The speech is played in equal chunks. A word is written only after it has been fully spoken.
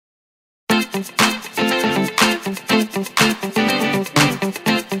Hello,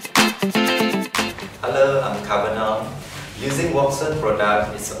 I'm Kavanagh. Using Watson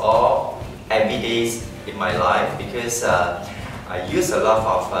product is all every day in my life because I use a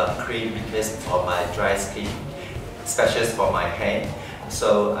lot of cream because for my dry skin, especially for my hand.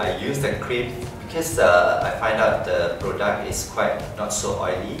 So I use the cream because I find out the product is quite not so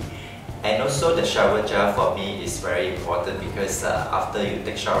oily. And also the shower gel for me is very important because after you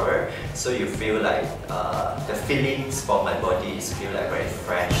take shower, so you feel like the feelings for my body is feel like very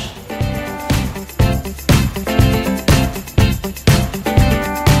fresh.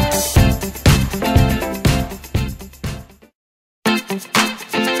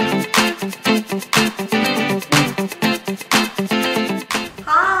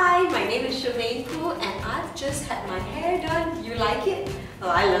 Hi, my name is Shemaine Khoo and I've just had my hair done. You like it? Oh,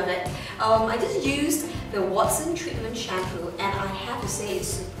 I love it. I just used the Watson Treatment Shampoo and I have to say it's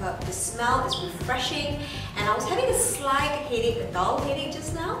superb. The smell is refreshing and I was having a slight headache, a dull headache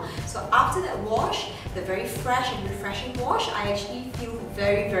just now. So after that wash, the very fresh and refreshing wash, I actually feel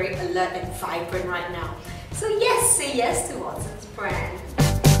very, very alert and vibrant right now. So yes, say yes to Watson's brand.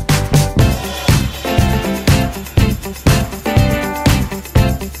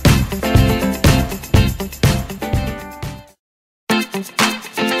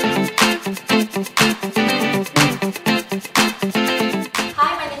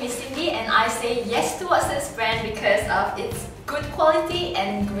 Yes to Watson's brand because of its good quality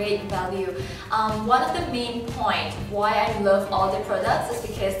and great value. One of the main points why I love all the products is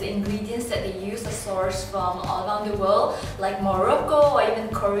because the ingredients that they use are sourced from all around the world, like Morocco or even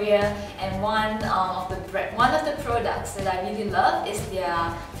Korea. And one of the products that I really love is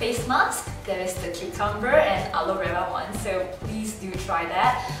their face mask. There is the cucumber and aloe vera one, so please do try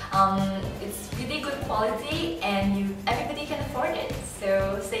that. It's really good quality and everybody can afford it.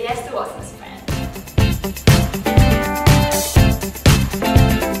 So say yes to Watson's brand.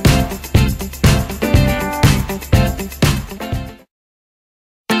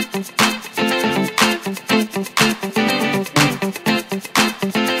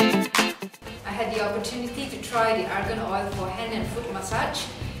 I had the opportunity to try the argan oil for hand and foot massage,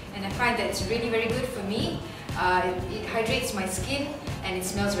 and I find that it's really very good for me. It hydrates my skin and it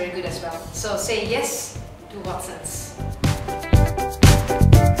smells very good as well. So say yes to Watson's.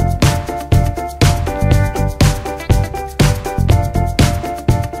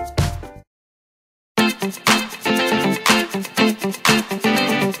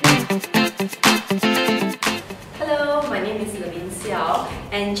 Hello, my name is Levin Xiao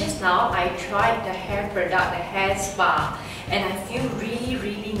and just now I tried the hair product, the hair spa, and I feel really,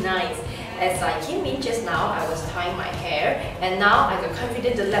 really nice. As I came in just now, I was tying my hair and now I got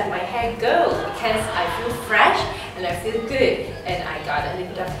confident to let my hair go because I feel fresh and I feel good. And I got a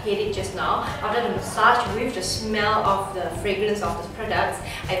little bit of headache just now. After the massage with the smell of the fragrance of the products,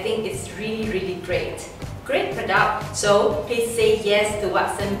 I think it's really, really great. Great product, so please say yes to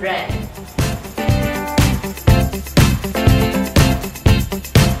Watson brand.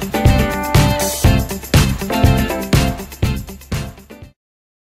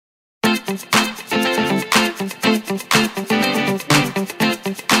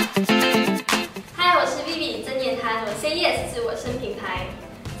 Hi， 我是 Vivi 郑念涵，我 Say Yes 是我生品牌。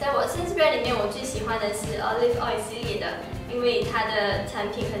在我生 brand 里面，我最喜欢的是 Olive Oil 系列的，因为它的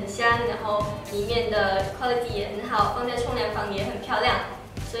产品很香，然后里面的 quality 也很好，放在冲凉房也很漂亮，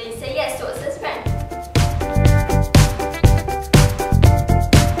所以 Say Yes 是我生 brand。